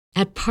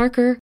At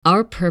Parker,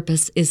 our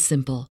purpose is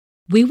simple.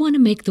 We want to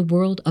make the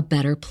world a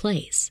better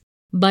place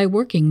by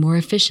working more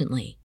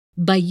efficiently,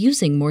 by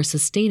using more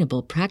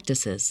sustainable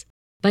practices,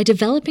 by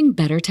developing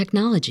better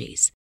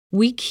technologies.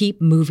 We keep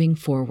moving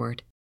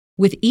forward.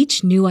 With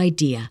each new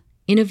idea,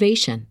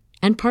 innovation,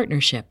 and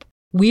partnership,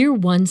 we're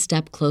one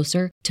step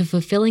closer to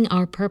fulfilling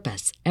our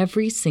purpose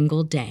every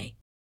single day.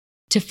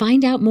 To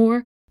find out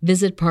more,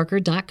 visit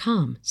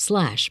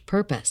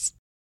parker.com/purpose.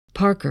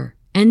 Parker,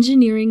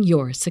 engineering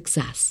your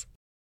success.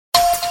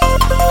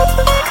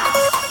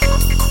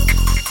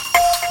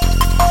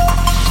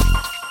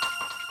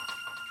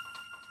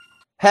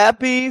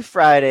 Happy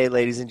Friday,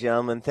 ladies and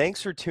gentlemen.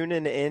 Thanks for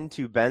tuning in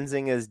to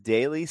Benzinga's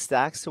Daily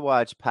Stocks to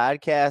Watch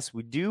podcast.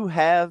 We do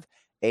have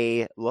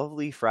a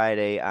lovely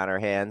Friday on our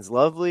hands.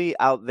 Lovely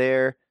out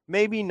there,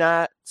 maybe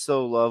not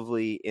so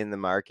lovely in the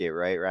market,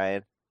 right,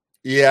 Ryan?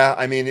 Yeah,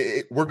 I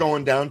mean, we're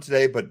going down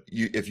today, but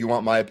if you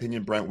want my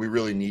opinion, Brent, we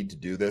really need to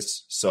do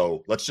this.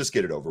 So let's just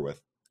get it over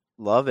with.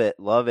 Love it.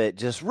 Love it.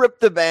 Just rip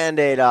the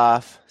Band-Aid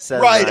off.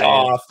 Says right Ryan.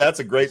 Off. That's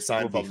a great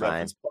Seinfeld We'll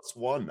reference.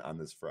 +1 on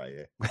this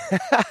Friday.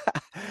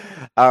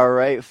 All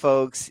right,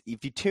 folks.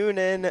 If you tune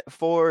in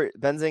for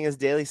Benzinga's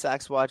Daily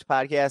Stocks Watch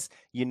podcast,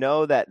 you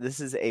know that this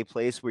is a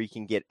place where you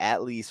can get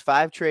at least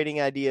 5 trading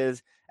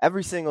ideas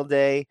every single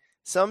day.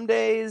 Some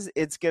days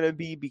it's going to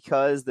be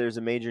because there's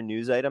a major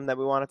news item that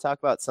we want to talk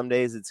about. Some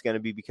days it's going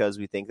to be because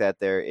we think that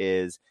there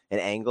is an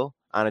angle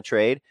on a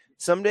trade.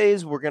 Some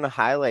days we're going to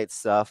highlight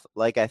stuff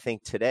like I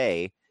think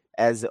today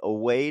as a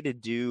way to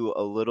do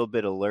a little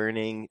bit of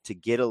learning, to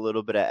get a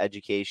little bit of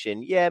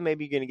education. Yeah,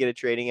 maybe you're going to get a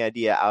trading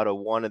idea out of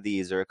one of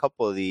these or a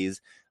couple of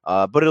these,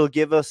 but it'll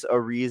give us a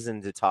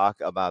reason to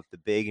talk about the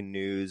big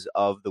news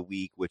of the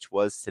week, which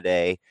was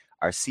today.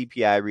 Our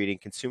CPI reading,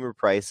 consumer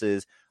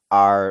prices,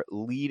 our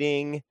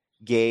leading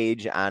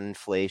gauge on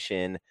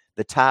inflation,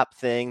 the top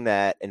thing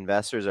that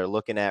investors are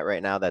looking at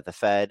right now, that the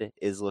Fed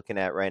is looking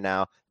at right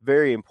now,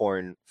 very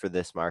important for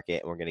this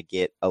market, and we're going to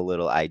get a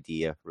little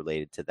idea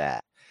related to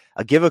that.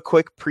 I'll give a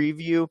quick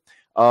preview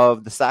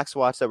of the stocks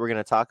watch that we're going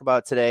to talk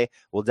about today.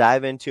 We'll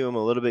dive into them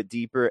a little bit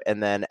deeper,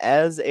 and then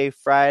as a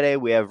Friday,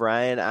 we have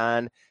Ryan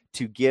on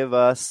to give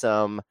us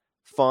some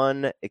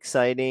fun,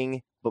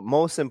 exciting, but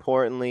most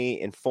importantly,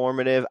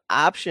 informative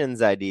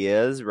options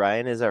ideas.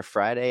 Ryan is our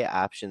Friday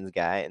options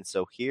guy, and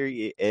so here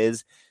he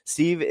is.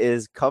 Steve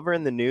is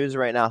covering the news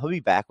right now. He'll be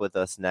back with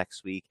us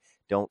next week.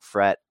 Don't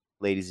fret,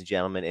 ladies and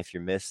gentlemen, if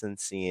you're missing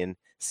seeing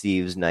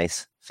Steve's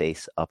nice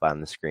face up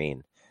on the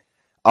screen.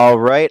 All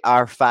right,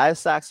 our 5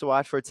 stocks to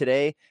watch for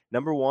today.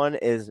 Number 1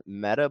 is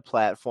Meta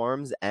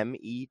Platforms,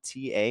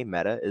 META.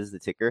 Meta is the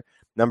ticker.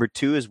 Number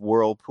 2 is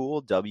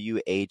Whirlpool,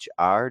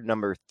 WHR.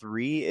 Number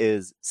 3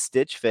 is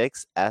Stitch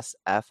Fix,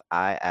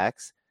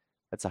 SFIX.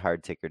 That's a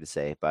hard ticker to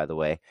say, by the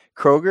way.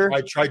 Kroger.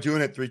 I tried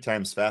doing it 3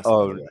 times fast.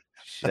 Oh,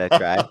 should I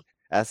try?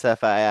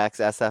 SFIX,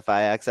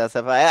 SFIX,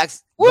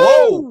 SFIX.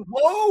 Woo!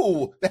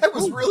 Whoa! That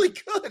was really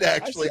good,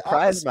 actually. I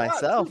surprised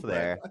myself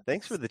there.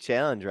 Thanks for the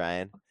challenge,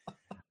 Ryan.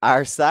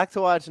 Our stock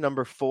to watch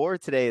number 4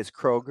 today is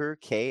Kroger,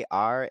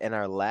 KR, and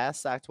our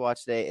last stock to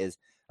watch today is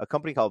a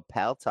company called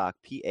Paltalk,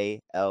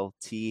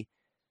 PALT.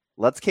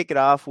 Let's kick it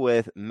off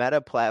with Meta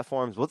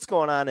Platforms. What's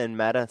going on in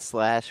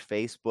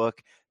Meta/Facebook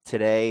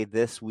today,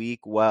 this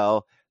week?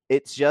 Well,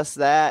 it's just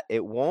that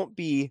it won't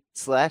be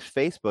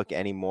 /Facebook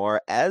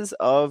anymore. As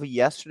of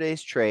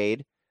yesterday's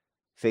trade,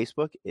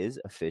 Facebook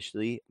is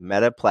officially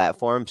Meta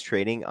Platforms,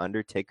 trading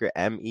under ticker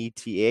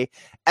META.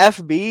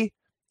 FB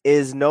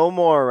is no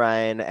more,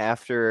 Ryan.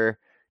 After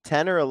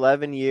 10 or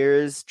 11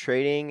 years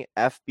trading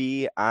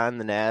FB on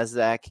the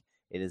NASDAQ,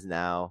 it is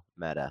now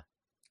Meta.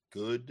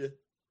 Good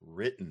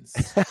riddance.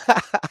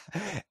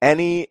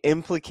 Any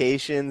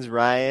implications,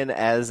 Ryan,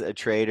 as a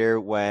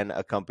trader when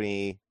a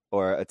company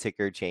or a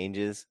ticker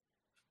changes?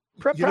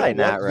 Probably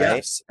not, right?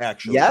 Yes,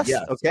 actually. Yes?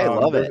 Okay,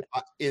 love it.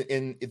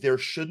 And there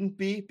shouldn't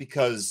be,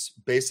 because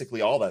basically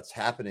all that's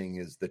happening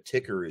is the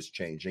ticker is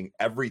changing.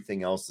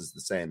 Everything else is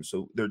the same.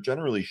 So there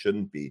generally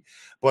shouldn't be.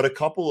 But a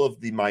couple of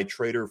my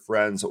trader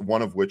friends,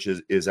 one of which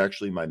is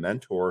actually my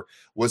mentor,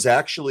 was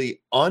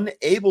actually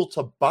unable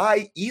to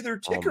buy either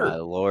ticker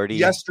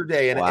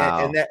yesterday.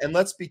 Wow. And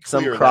let's be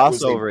clear. Some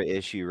crossover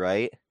issue,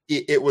 right?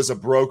 It was a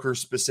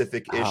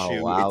broker-specific issue.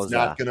 Wowza. It's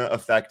not going to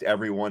affect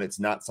everyone. It's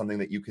not something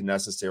that you can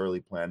necessarily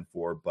plan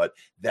for, but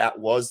that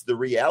was the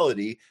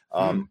reality.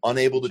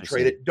 Unable to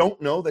trade it.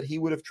 Don't know that he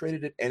would have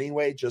traded it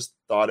anyway. Just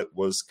thought it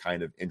was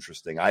kind of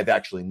interesting. I've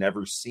actually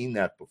never seen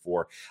that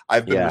before.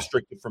 I've been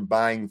restricted from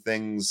buying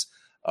things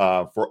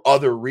for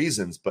other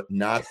reasons, but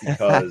not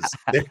because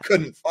they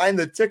couldn't find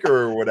the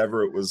ticker or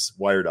whatever it was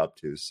wired up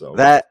to. So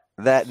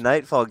that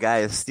Nightfall guy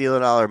is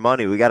stealing all our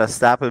money. We got to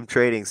stop him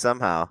trading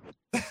somehow.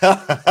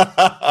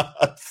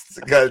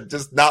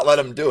 Just not let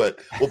him do it.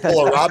 We'll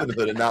pull a Robin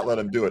Hood and not let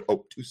him do it.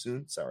 Oh, too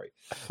soon? Sorry.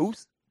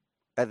 Oops.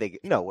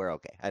 We're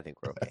okay. I think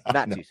we're okay.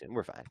 Not too soon.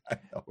 We're fine.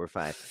 We're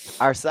fine.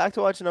 Our stock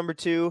to watch number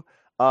 2.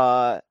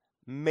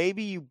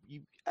 Maybe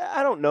you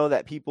I don't know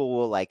that people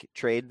will like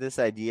trade this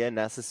idea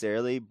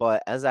necessarily,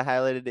 but as I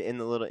highlighted in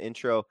the little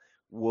intro,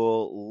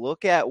 we'll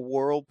look at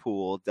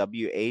Whirlpool,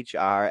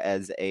 WHR,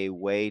 as a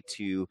way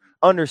to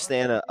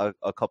understand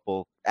a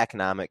couple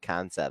economic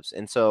concepts.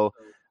 And so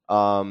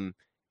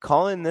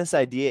calling this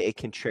idea a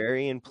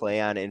contrarian play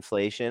on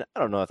inflation, I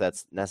don't know if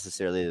that's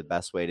necessarily the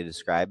best way to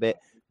describe it,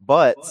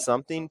 but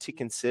something to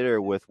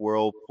consider with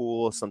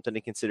Whirlpool, something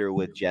to consider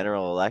with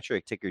General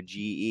Electric, ticker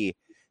GE.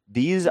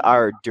 These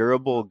are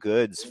durable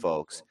goods,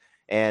 folks.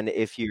 And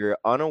if you're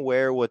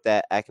unaware what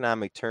that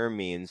economic term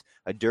means,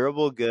 a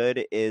durable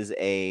good is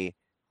a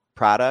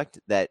product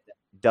that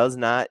does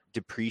not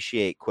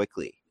depreciate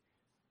quickly.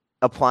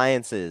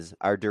 Appliances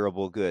are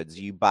durable goods.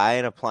 You buy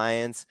an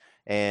appliance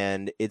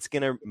and it's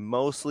going to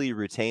mostly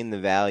retain the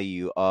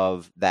value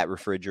of that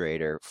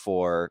refrigerator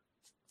for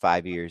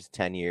 5 years,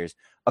 10 years.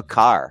 A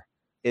car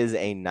is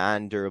a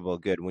non-durable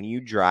good. When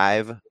you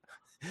drive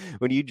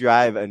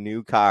a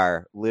new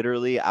car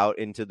literally out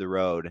into the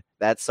road,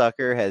 that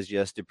sucker has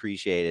just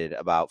depreciated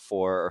about $4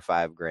 or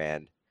 $5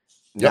 grand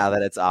now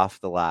that it's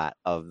off the lot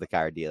of the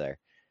car dealer.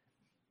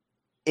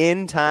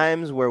 In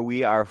times where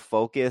we are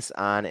focused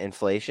on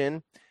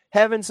inflation,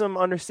 having some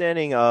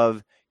understanding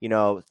of,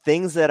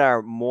 things that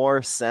are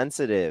more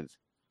sensitive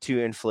to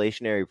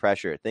inflationary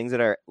pressure, things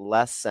that are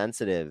less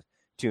sensitive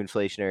to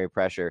inflationary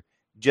pressure,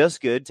 just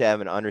good to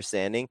have an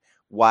understanding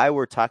why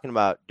we're talking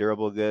about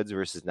durable goods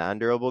versus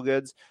non-durable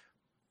goods.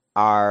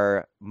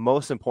 Our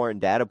most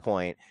important data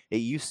point, it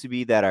used to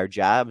be that our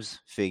jobs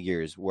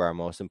figures were our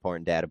most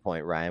important data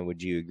point. Ryan,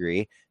 would you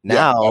agree?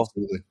 Now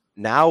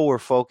we're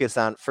focused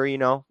on, for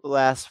the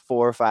last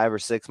 4 or 5 or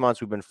 6 months,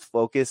 we've been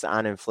focused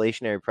on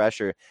inflationary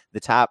pressure. The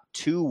top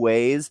 2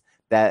 ways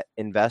that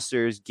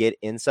investors get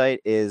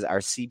insight is our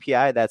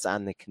CPI, that's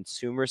on the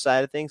consumer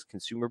side of things,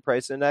 consumer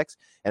price index,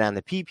 and on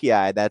the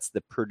PPI, that's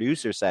the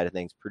producer side of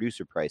things,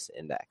 producer price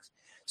index.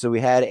 So we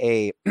had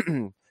a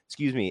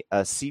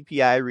a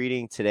CPI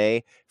reading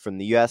today from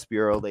the U.S.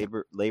 Bureau of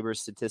Labor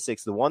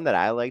Statistics. The one that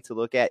I like to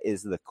look at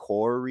is the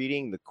core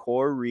reading. The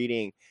core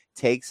reading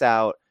takes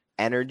out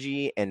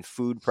energy and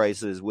food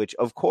prices, which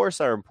of course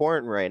are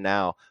important right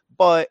now,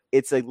 but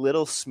it's a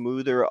little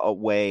smoother a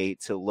way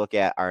to look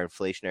at our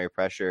inflationary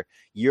pressure.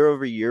 Year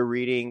over year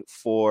reading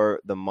for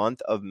the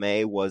month of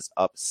May was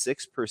up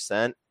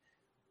 6%.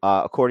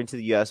 According to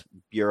the U.S.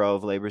 Bureau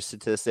of Labor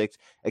Statistics,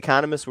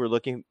 economists were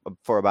looking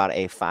for about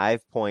a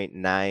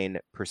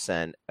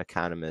 5.9%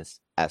 economist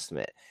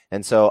estimate.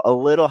 And so a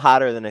little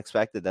hotter than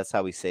expected. That's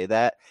how we say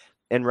that.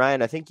 And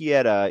Ryan, I think you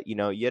had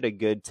a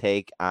good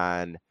take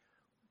on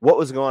what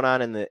was going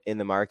on in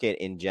the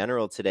market in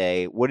general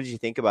today. What did you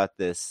think about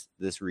this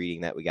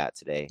reading that we got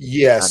today?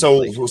 Yeah,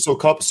 so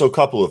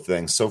couple of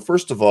things. So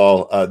first of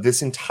all,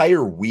 this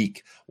entire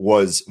week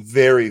was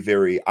very,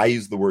 very, I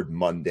use the word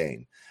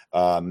mundane.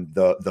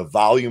 The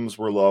volumes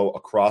were low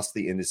across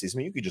the indices. I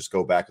mean, you could just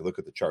go back and look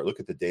at the chart, look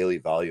at the daily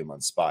volume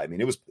on SPY. I mean,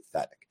 it was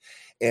pathetic.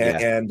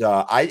 And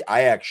I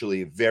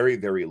actually very,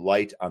 very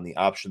light on the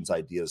options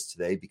ideas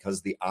today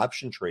because the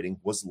option trading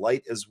was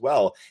light as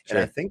well. Sure.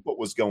 And I think what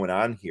was going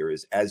on here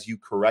is, as you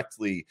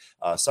correctly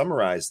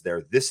summarized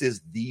there, this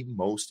is the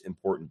most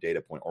important data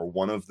point, or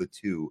one of the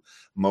 2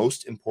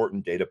 most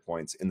important data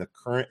points in the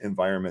current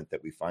environment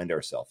that we find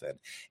ourselves in.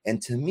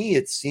 And to me,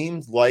 it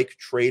seemed like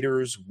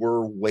traders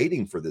were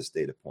waiting for this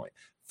data point.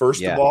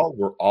 First of all,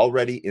 we're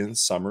already in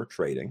summer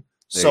trading.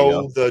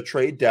 So the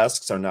trade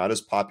desks are not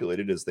as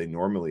populated as they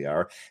normally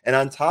are. And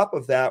on top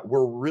of that,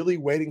 we're really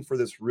waiting for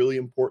this really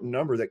important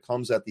number that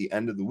comes at the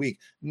end of the week.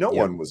 No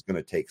one was going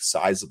to take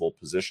sizable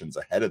positions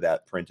ahead of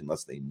that print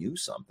unless they knew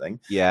something.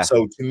 Yeah.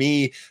 So to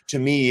me,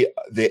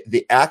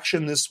 the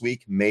action this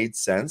week made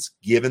sense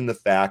given the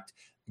fact,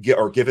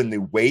 or given the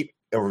weight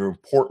or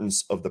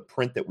importance of the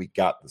print that we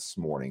got this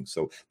morning.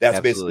 So that's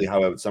basically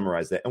how I would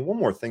summarize that. And one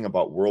more thing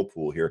about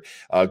Whirlpool here,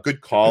 good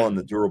call on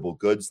the durable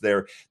goods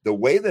there. The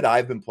way that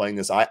I've been playing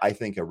this, I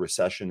think a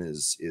recession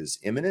is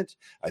imminent.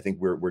 I think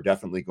we're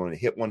definitely going to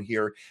hit one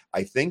here.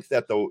 I think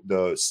that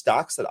the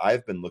stocks that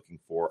I've been looking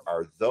for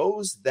are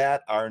those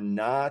that are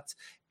not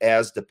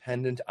as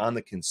dependent on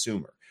the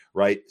consumer,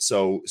 right?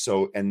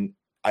 And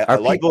are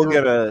people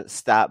gonna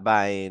stop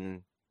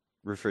buying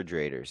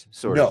refrigerators,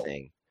 sort of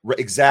thing?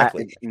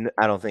 Exactly.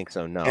 I don't think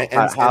so. No.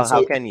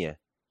 How can you?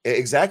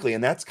 Exactly.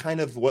 And that's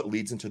kind of what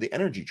leads into the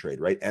energy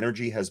trade, right?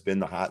 Energy has been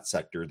the hot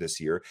sector this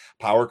year.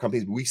 Power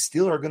companies, we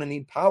still are going to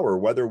need power,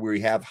 whether we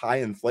have high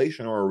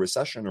inflation or a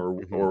recession or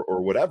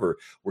whatever,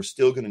 we're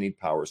still going to need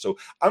power. So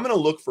I'm going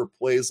to look for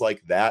plays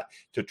like that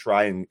to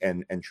try and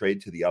trade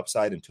to the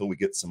upside until we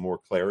get some more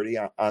clarity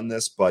on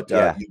this. But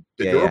the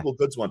durable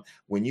goods one,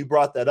 when you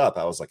brought that up,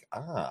 I was like,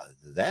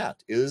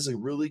 that is a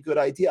really good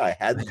idea. I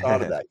hadn't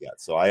thought of that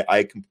yet. So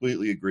I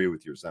completely agree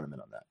with your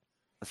sentiment on that.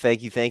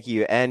 Thank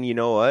you. And you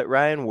know what,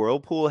 Ryan?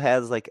 Whirlpool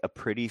has like a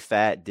pretty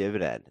fat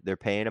dividend. They're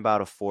paying about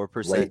a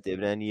 4%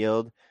 dividend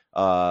yield,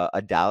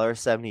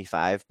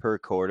 $1.75 per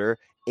quarter.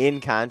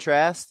 In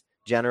contrast,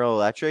 General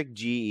Electric,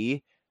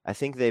 GE, I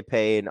think they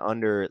pay an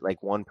under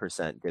like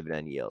 1%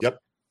 dividend yield. Yep.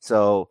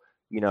 So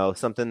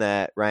something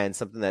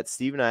that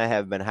Steve and I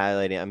have been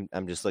highlighting.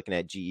 I'm just looking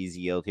at GE's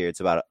yield here. It's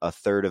about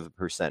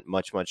 1/3%,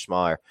 much, much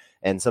smaller.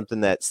 And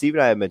something that Steve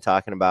and I have been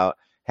talking about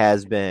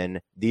has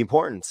been the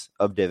importance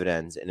of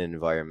dividends in an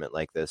environment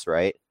like this,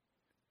 right?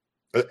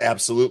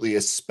 Absolutely,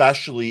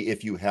 especially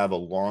if you have a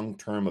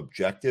long-term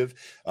objective.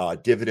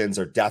 Dividends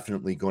are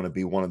definitely going to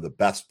be one of the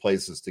best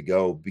places to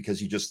go,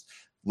 because you just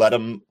let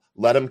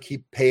them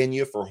keep paying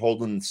you for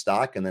holding the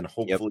stock, and then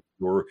hopefully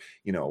you're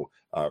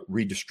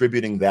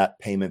redistributing that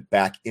payment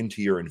back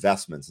into your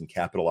investments and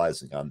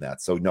capitalizing on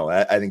that. So no,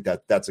 I think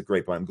that's a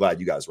great point. I'm glad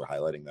you guys were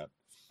highlighting that.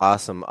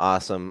 Awesome.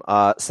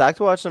 Stock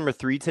to watch number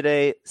 3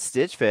 today,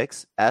 Stitch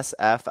Fix,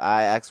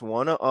 SFIX,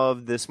 one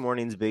of this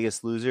morning's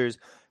biggest losers.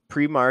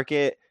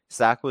 Pre-market,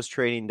 stock was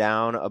trading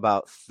down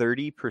about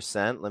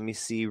 30%. Let me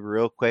see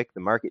real quick.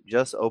 The market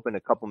just opened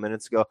a couple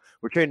minutes ago.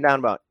 We're trading down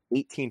about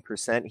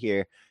 18%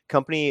 here.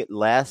 Company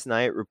last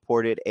night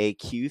reported a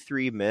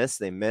Q3 miss.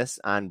 They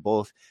missed on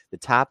both the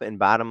top and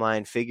bottom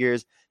line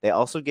figures. They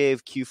also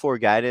gave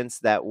Q4 guidance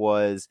that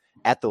was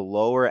at the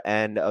lower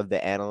end of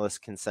the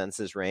analyst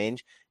consensus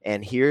range.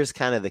 And here's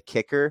kind of the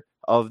kicker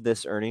of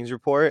this earnings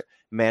report.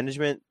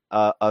 Management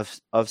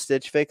of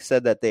Stitch Fix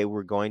said that they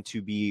were going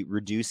to be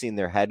reducing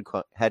their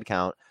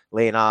headcount,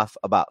 laying off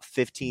about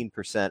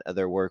 15% of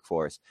their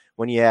workforce.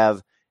 When you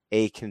have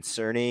a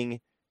concerning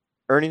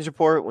earnings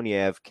report, when you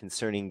have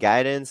concerning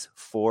guidance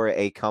for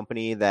a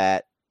company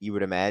that you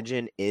would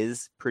imagine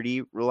is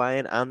pretty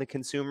reliant on the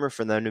consumer,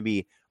 for them to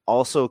be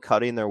also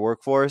cutting their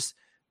workforce,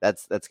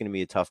 that's going to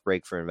be a tough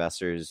break for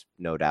investors,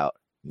 no doubt.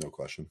 No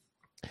question.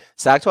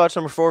 Stock to watch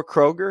number 4,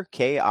 Kroger,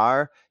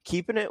 KR,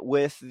 keeping it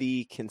with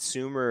the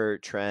consumer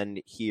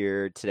trend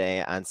here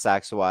today on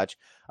stocks to watch.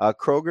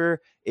 Kroger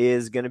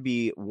is going to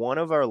be one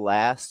of our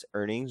last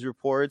earnings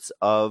reports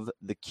of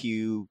the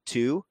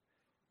Q2.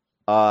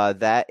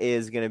 That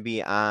is going to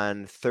be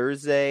on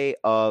Thursday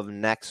of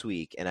next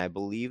week, and I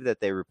believe that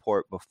they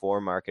report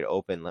before market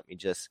open. Let me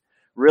just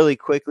really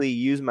quickly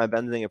use my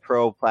Benzinga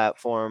Pro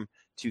platform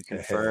to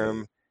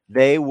confirm.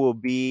 They will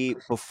be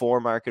before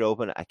market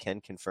open. I can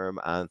confirm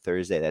on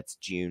Thursday. That's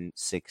June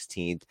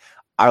 16th.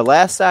 Our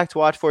last stock to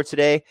watch for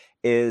today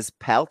is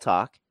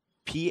Paltalk,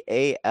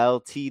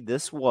 PALT.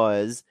 This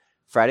was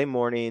Friday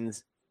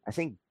morning's, I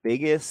think,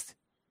 biggest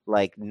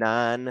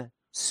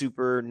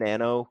non-super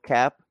nano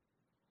cap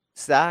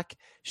stock.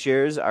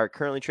 Shares are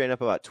currently trading up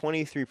about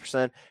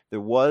 23%.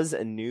 There was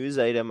a news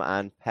item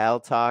on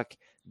Paltalk.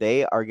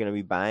 They are going to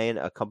be buying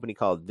a company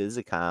called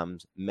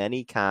Visicom's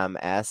Manycom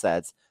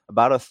assets,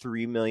 about a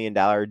 $3 million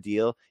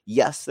deal.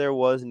 Yes, there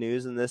was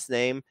news in this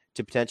name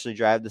to potentially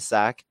drive the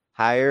stock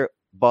higher,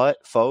 but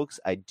folks,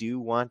 I do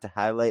want to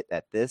highlight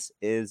that this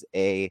is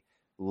a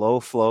low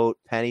float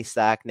penny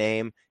stock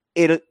name.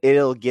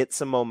 It'll get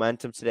some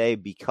momentum today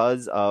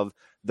because of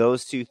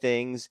those two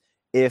things,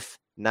 if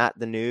not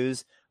the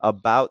news.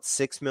 About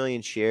 6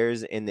 million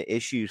shares in the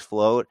issued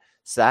float.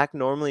 Stock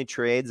normally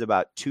trades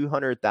about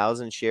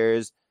 200,000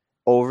 shares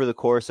over the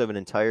course of an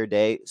entire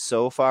day.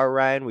 So far,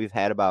 Ryan, we've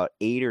had about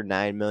 8 or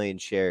 9 million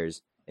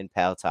shares in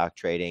Paltalk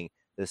trading.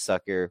 This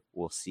sucker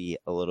will see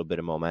a little bit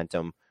of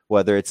momentum.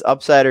 Whether it's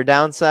upside or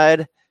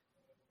downside,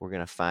 we're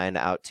going to find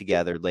out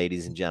together,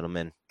 ladies and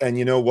gentlemen. And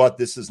you know what?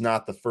 This is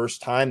not the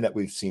first time that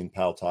we've seen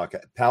Paltalk.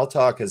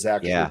 Paltalk has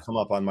actually come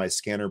up on my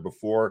scanner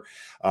before.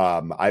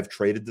 I've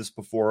traded this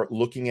before.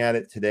 Looking at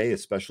it today,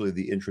 especially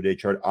the intraday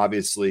chart,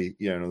 obviously,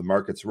 the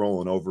market's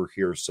rolling over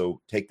here,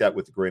 so take that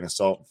with a grain of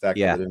salt and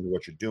factor that into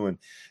what you're doing.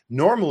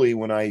 Normally,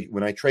 when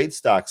I trade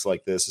stocks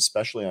like this,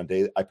 especially on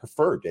days, I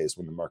prefer days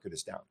when the market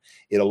is down.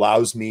 It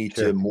allows me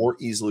to more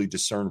easily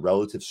discern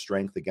relative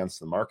strength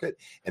against the market,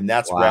 and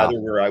that's rather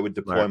where I would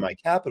deploy my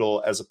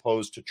capital, as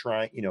opposed to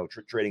trying,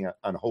 trading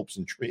on hopes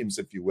and dreams,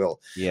 if you will.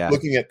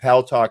 Looking at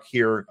Paltalk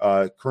here,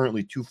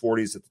 currently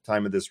 240s at the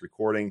time of this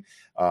recording.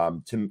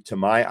 To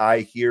my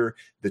eye here,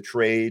 the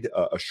trade,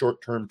 a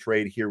short-term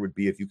trade here would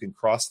be if you can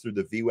cross through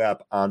the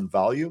VWAP on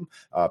volume,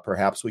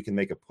 perhaps we can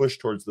make a push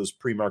towards those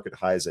pre-market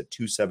highs at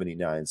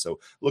 279. So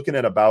looking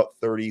at about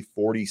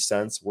 30-40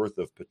 cents worth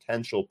of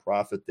potential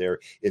profit there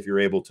if you're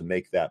able to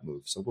make that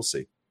move. So we'll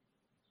see.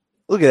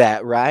 Look at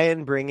that.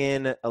 Ryan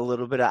bringing a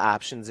little bit of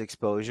options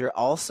exposure,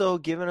 also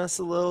giving us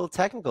a little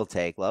technical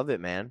take. Love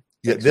it, man.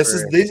 Yeah,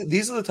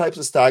 these are the types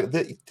of stock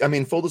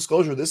that, full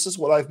disclosure, this is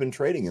what I've been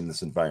trading in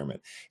this environment.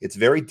 It's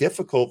very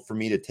difficult for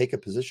me to take a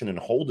position and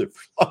hold it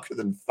for longer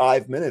than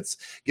 5 minutes,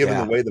 given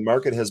the way the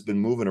market has been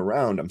moving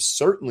around. I'm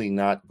certainly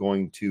not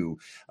going to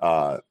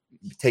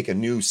take a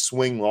new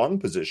swing long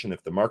position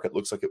if the market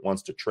looks like it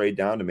wants to trade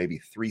down to maybe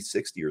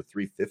 360 or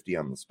 350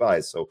 on the SPY.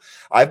 So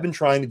I've been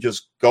trying to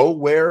just go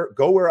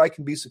where I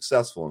can be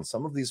successful. And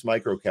some of these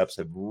micro caps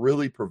have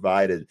really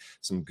provided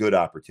some good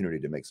opportunity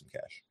to make some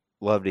cash.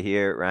 Love to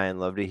hear it, Ryan.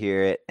 Love to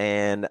hear it.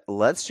 And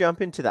let's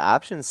jump into the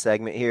options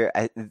segment here.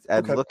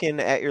 I'm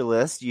looking at your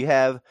list. You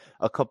have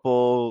a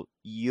couple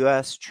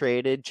U.S.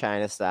 traded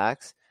China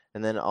stocks,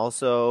 and then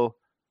also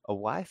a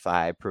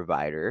Wi-Fi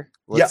provider.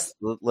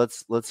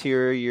 Let's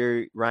hear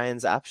your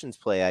Ryan's options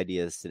play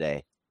ideas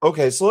today.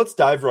 Okay, so let's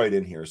dive right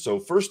in here.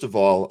 So first of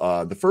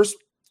all, the first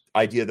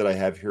idea that I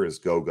have here is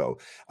GoGo.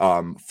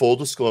 Full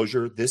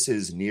disclosure, this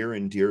is near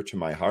and dear to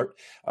my heart.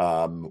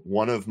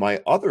 One of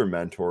my other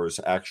mentors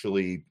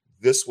actually,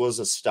 this was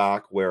a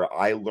stock where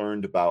I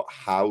learned about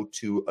how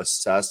to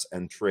assess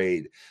and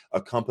trade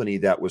a company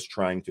that was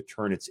trying to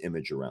turn its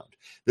image around.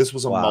 This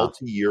was a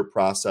multi-year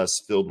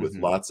process filled with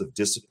lots of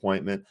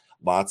disappointment,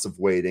 lots of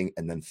waiting,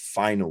 and then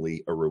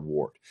finally a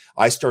reward.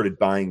 I started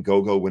buying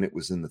GoGo when it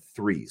was in the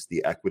threes,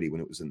 the equity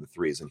when it was in the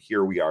threes. And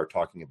here we are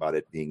talking about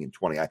it being in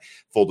 20.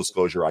 Full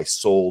disclosure, I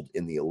sold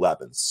in the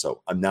 11s.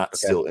 So I'm not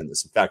still in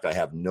this. In fact, I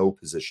have no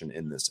position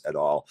in this at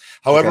all.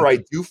 However, I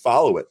do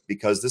follow it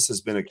because this has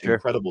been an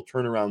incredible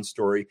turnaround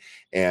story.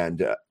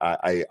 And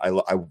I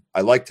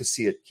like to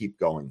see it keep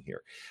going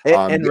here.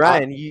 And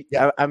Ryan,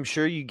 I'm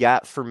sure you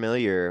got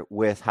familiar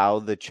with how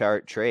the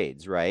chart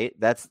trades, right?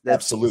 That's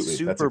absolutely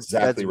super. That's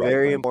exactly right.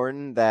 Very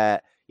important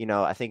that,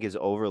 I think is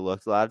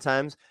overlooked a lot of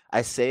times.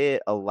 I say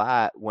it a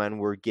lot when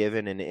we're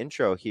given an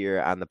intro here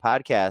on the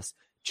podcast.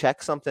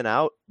 Check something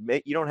out.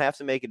 You don't have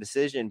to make a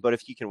decision, but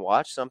if you can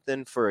watch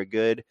something for a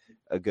good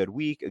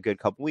week, a good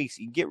couple weeks,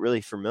 you can get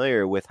really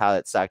familiar with how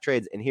that stock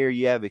trades. And here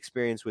you have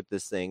experience with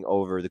this thing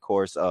over the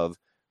course of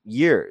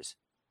years.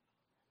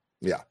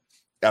 Yeah.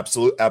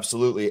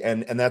 Absolutely.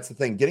 And that's the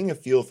thing. Getting a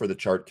feel for the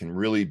chart can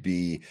really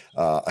be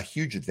a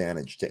huge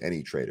advantage to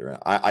any trader.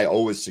 I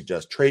always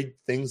suggest trade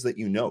things that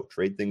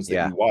trade things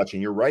that you watch.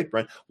 And you're right,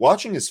 Brent.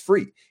 Watching is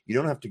free. You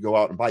don't have to go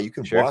out and buy. You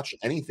can watch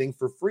anything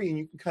for free, and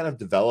you can kind of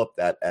develop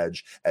that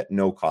edge at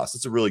no cost.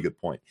 It's a really good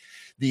point.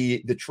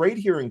 The trade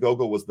here in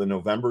GoGo was the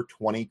November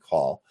 20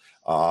 call.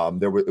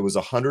 It was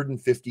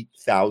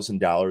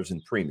 $150,000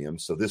 in premium.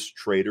 So this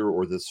trader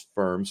or this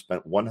firm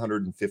spent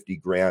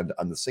 $150,000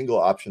 on the single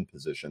option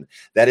position.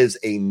 That is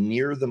a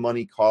near the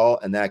money call,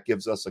 and that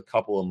gives us a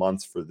couple of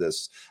months for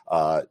this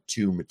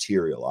to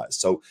materialize.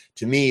 So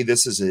to me,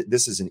 this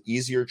is an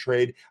easier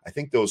trade. I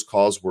think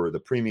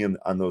the premium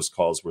on those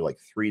calls were like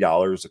 $3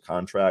 a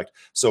contract.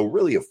 So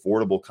really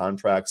affordable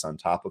contracts on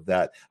top of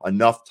that.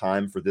 Enough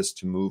time for this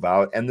to move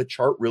out, and the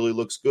chart really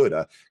looks good.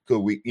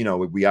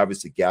 We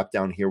obviously gap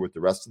down here with the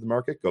rest of the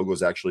market.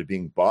 GoGo's actually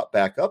being bought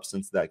back up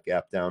since that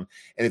gap down.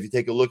 And if you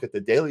take a look at the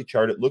daily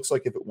chart, it looks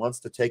like if it wants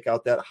to take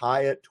out that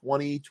high at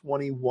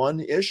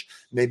 2021-ish,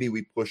 maybe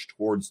we push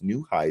towards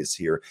new highs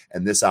here,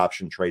 and this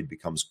option trade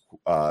becomes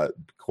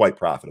quite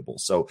profitable.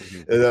 So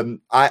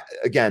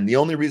the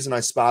only reason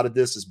I spotted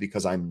this is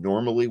because I'm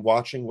normally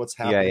watching what's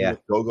happening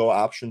with GoGo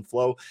option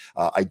flow.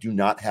 I do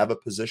not have a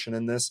position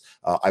in this.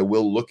 I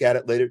will look at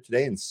it later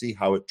today and see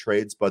how it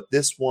trades. But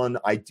this one,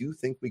 I do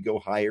think we go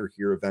higher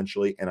here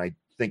eventually, and I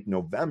think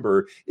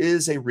November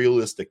is a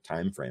realistic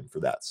time frame for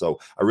that. So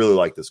I really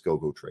like this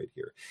GoGo trade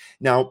here.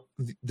 Now,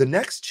 the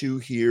next two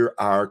here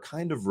are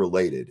kind of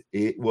related.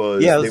 I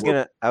was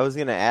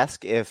gonna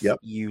ask if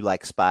you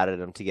spotted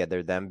them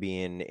together, them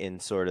being in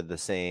sort of the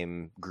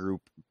same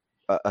group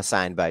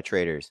assigned by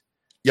traders.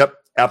 Yep,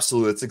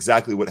 absolutely. That's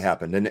exactly what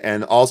happened.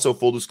 And also,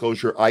 full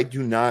disclosure, I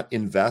do not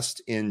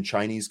invest in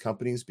Chinese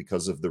companies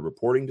because of the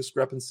reporting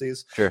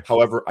discrepancies. Sure.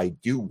 However, I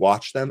do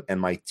watch them, and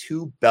my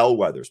two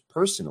bellwethers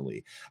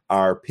personally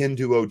are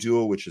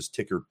Pinduoduo, which is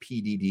ticker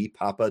PDD,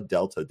 Papa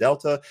Delta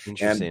Delta,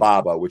 and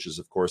Baba, which is,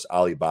 of course,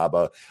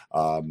 Alibaba,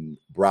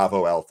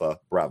 Bravo Alpha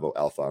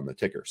on the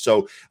ticker.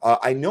 So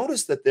I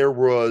noticed that there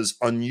was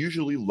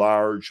unusually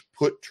large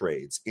put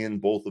trades in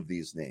both of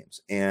these names.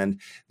 And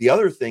the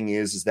other thing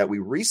is that we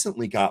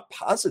recently got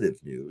positive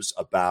news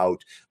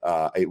about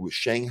it was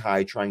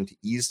Shanghai trying to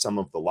ease some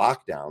of the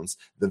lockdowns.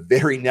 The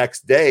very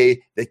next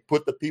day, they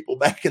put the people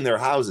back in their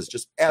houses.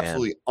 Just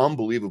absolutely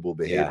unbelievable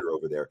behavior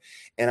over there.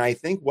 And I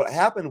think what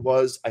happened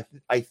was,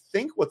 I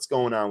think what's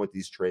going on with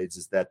these trades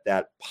is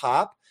that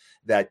pop,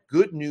 that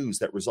good news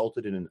that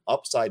resulted in an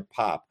upside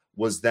pop,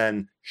 was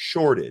then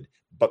shorted,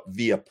 but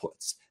via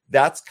puts.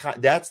 That's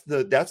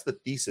the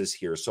thesis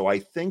here. So I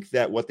think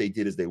that what they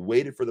did is they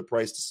waited for the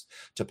price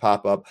to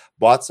pop up,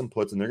 bought some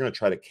puts, and they're going to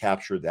try to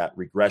capture that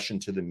regression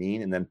to the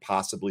mean and then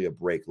possibly a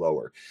break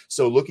lower.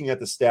 So looking at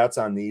the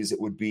stats on these, it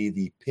would be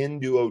the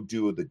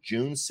Pinduoduo, the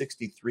June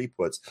 63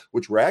 puts,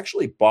 which were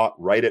actually bought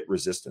right at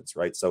resistance,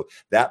 right? So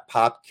that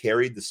pop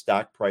carried the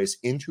stock price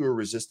into a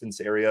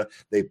resistance area.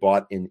 They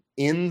bought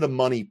in the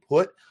money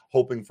put,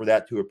 hoping for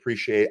that to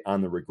appreciate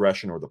on the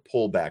regression or the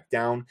pullback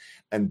down.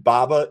 And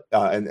Baba,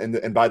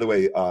 and by the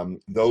way,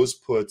 those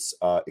puts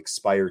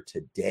expire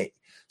today.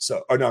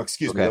 So, or no,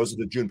 excuse me, those are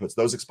the June puts.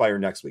 Those expire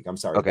next week. I'm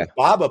sorry. Okay. The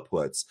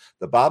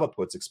Baba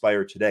puts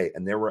expire today,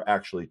 and there were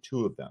actually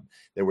two of them.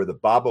 There were the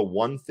Baba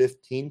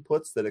 115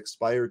 puts that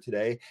expire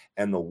today,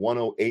 and the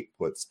 108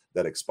 puts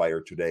that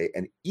expire today.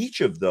 And each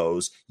of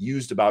those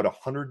used about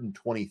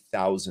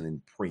 120,000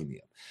 in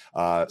premium.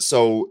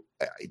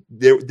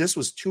 This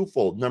was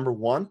twofold. Number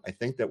one, I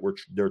think that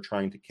they're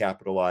trying to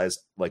capitalize,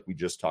 like we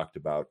just talked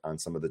about, on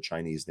some of the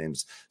Chinese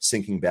names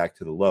sinking back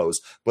to the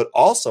lows. But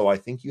also, I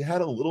think you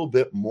had a little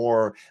bit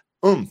more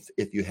oomph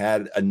if you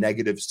had a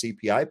negative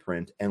CPI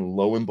print, and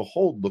lo and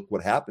behold, look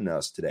what happened to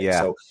us today.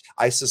 So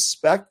I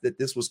suspect that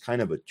this was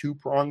kind of a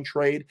two-pronged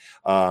trade,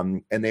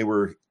 and they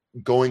were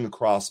going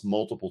across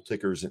multiple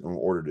tickers in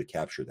order to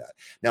capture that.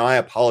 Now, I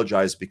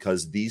apologize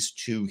because these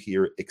two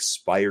here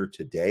expire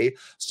today,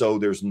 so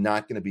there's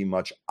not going to be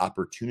much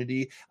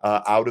opportunity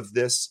out of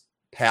this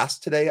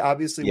past today,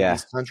 obviously, with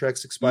these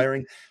contracts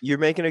expiring. You're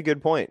making a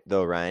good point,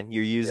 though, Ryan.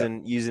 You're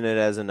using it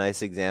as a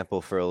nice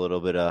example for a little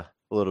bit of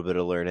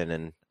learning,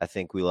 and I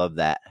think we love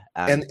that.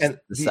 And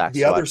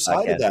the other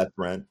side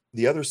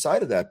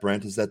of that,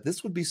 Brent, is that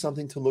this would be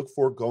something to look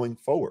for going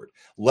forward.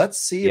 Let's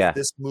see if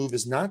this move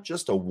is not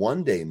just a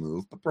one-day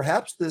move, but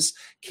perhaps this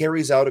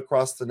carries out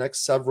across the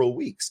next several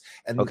weeks.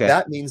 And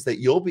that means that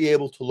you'll be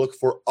able to look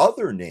for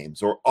other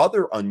names or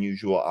other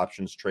unusual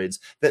options trades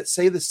that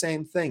say the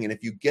same thing. And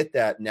if you get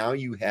that, now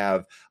you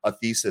have a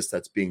thesis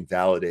that's being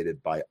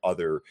validated by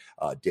other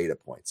data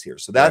points here.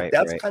 So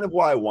that's kind of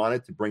why I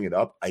wanted to bring it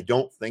up. I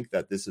don't think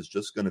that this is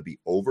just going to be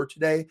over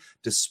today,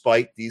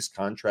 despite these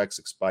contracts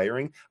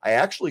expiring. I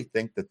actually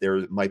think that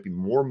there might be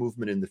more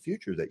movement in the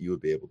future that you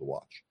would be able to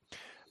watch.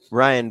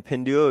 Ryan,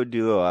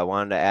 Pinduoduo, I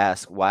wanted to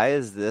ask, why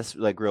is this,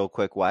 real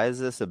quick, why is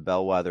this a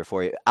bellwether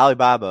for you?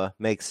 Alibaba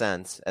makes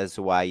sense as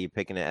to why you're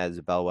picking it as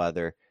a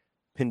bellwether.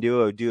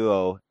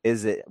 Pinduoduo,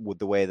 is it with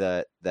the way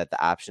that the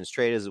options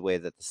trade, is the way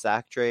that the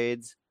stock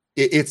trades?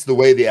 It's the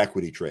way the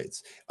equity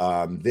trades.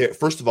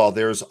 First of all,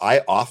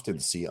 I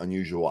often see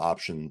unusual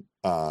option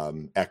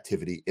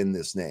activity in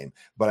this name,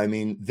 but I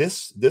mean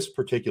this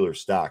particular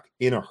stock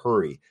in a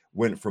hurry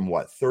went from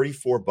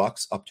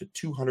 $34 up to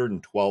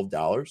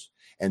 $212,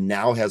 and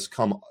now has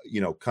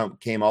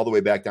came all the way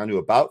back down to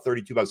about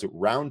 $32. It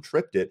round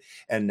tripped it,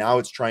 and now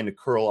it's trying to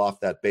curl off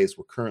that base.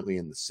 We're currently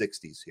in the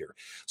 60s here,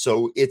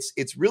 so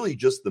it's really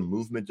just the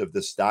movement of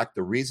the stock.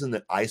 The reason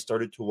that I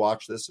started to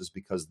watch this is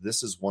because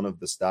this is one of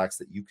the stocks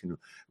that you can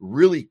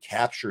really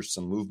capture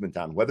some movement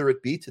on, whether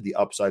it be to the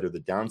upside or the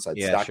downside.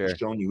 Stock has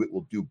shown you it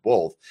will do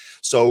both.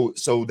 So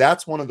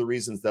that's one of the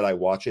reasons that I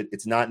watch it.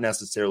 It's not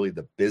necessarily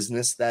the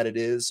business that it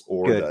is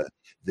or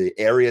the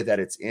area that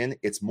it's in.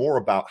 It's more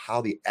about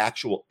how the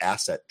actual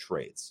asset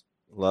trades.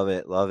 Love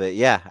it.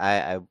 Yeah,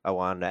 I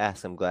wanted to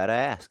ask. I'm glad I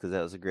asked because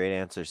that was a great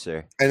answer,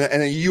 sir.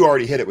 And you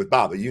already hit it with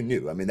Baba. You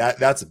knew. I mean,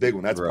 that's a big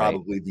one. That's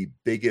probably the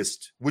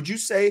biggest. Would you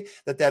say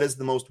that is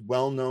the most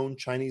well-known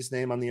Chinese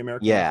name on the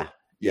American market?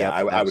 Yeah,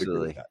 I would agree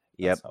with that.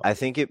 Yep. I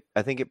think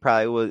it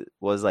probably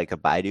was like a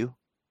Baidu,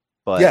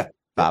 but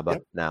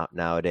Baba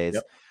nowadays.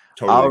 Yep.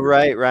 Totally all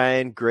right,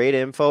 Ryan. Great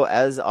info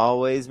as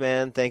always,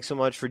 man. Thanks so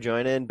much for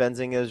joining.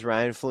 Benzinga's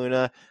Ryan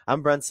Fluna.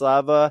 I'm Brent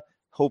Slava.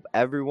 Hope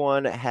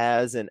everyone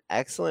has an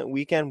excellent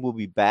weekend. We'll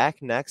be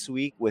back next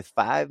week with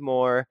 5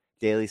 more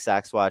Daily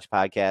Stocks Watch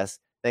podcasts.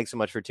 Thanks so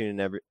much for tuning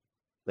in.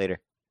 Later.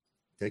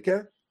 Take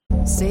care.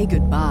 Say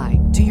goodbye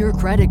to your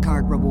credit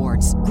card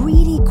rewards.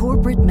 Greedy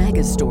corporate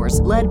mega stores,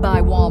 led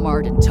by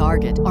Walmart and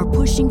Target, are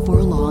pushing for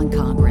a law in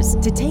Congress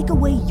to take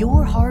away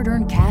your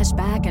hard-earned cash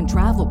back and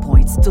travel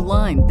points to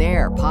line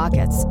their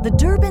pockets. The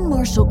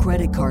Durbin-Marshall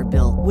credit card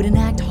bill would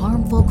enact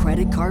harmful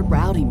credit card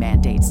routing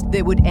mandates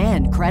that would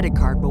end credit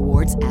card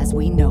rewards as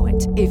we know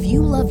it. If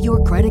you love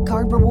your credit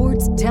card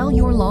rewards, tell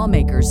your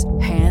lawmakers,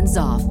 hands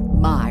off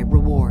my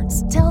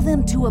rewards. Tell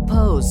them to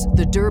oppose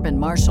the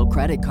Durbin-Marshall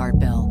credit card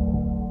bill.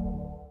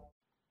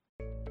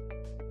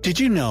 Did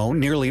you know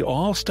nearly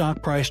all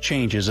stock price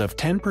changes of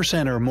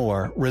 10% or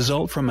more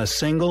result from a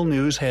single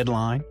news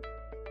headline?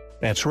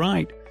 That's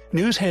right.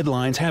 News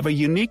headlines have a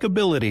unique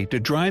ability to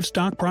drive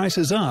stock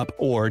prices up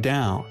or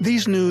down.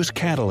 These news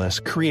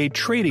catalysts create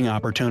trading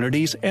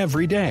opportunities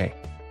every day.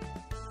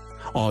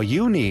 All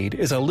you need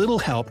is a little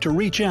help to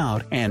reach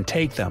out and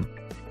take them.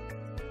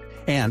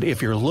 And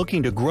if you're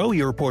looking to grow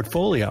your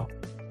portfolio,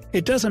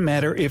 it doesn't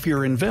matter if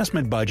your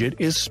investment budget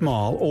is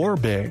small or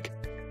big.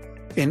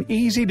 An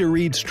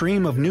easy-to-read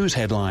stream of news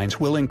headlines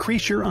will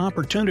increase your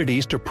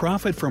opportunities to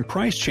profit from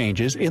price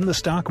changes in the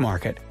stock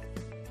market,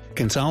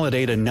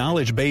 consolidate a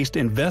knowledge-based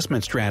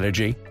investment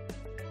strategy,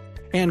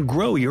 and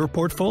grow your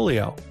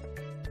portfolio.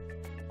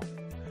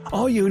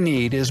 All you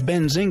need is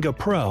Benzinga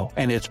Pro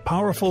and its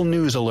powerful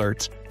news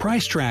alerts,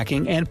 price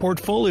tracking, and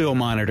portfolio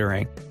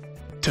monitoring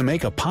to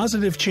make a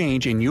positive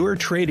change in your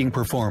trading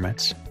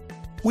performance.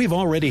 We've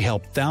already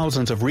helped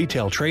thousands of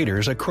retail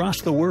traders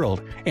across the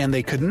world, and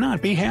they could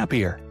not be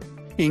happier.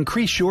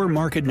 Increase your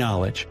market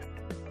knowledge,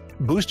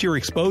 boost your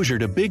exposure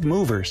to big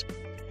movers,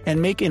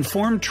 and make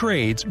informed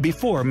trades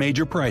before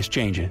major price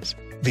changes.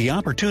 The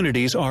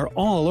opportunities are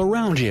all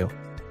around you.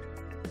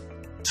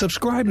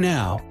 Subscribe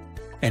now,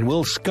 and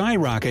we'll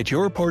skyrocket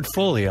your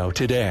portfolio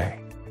today.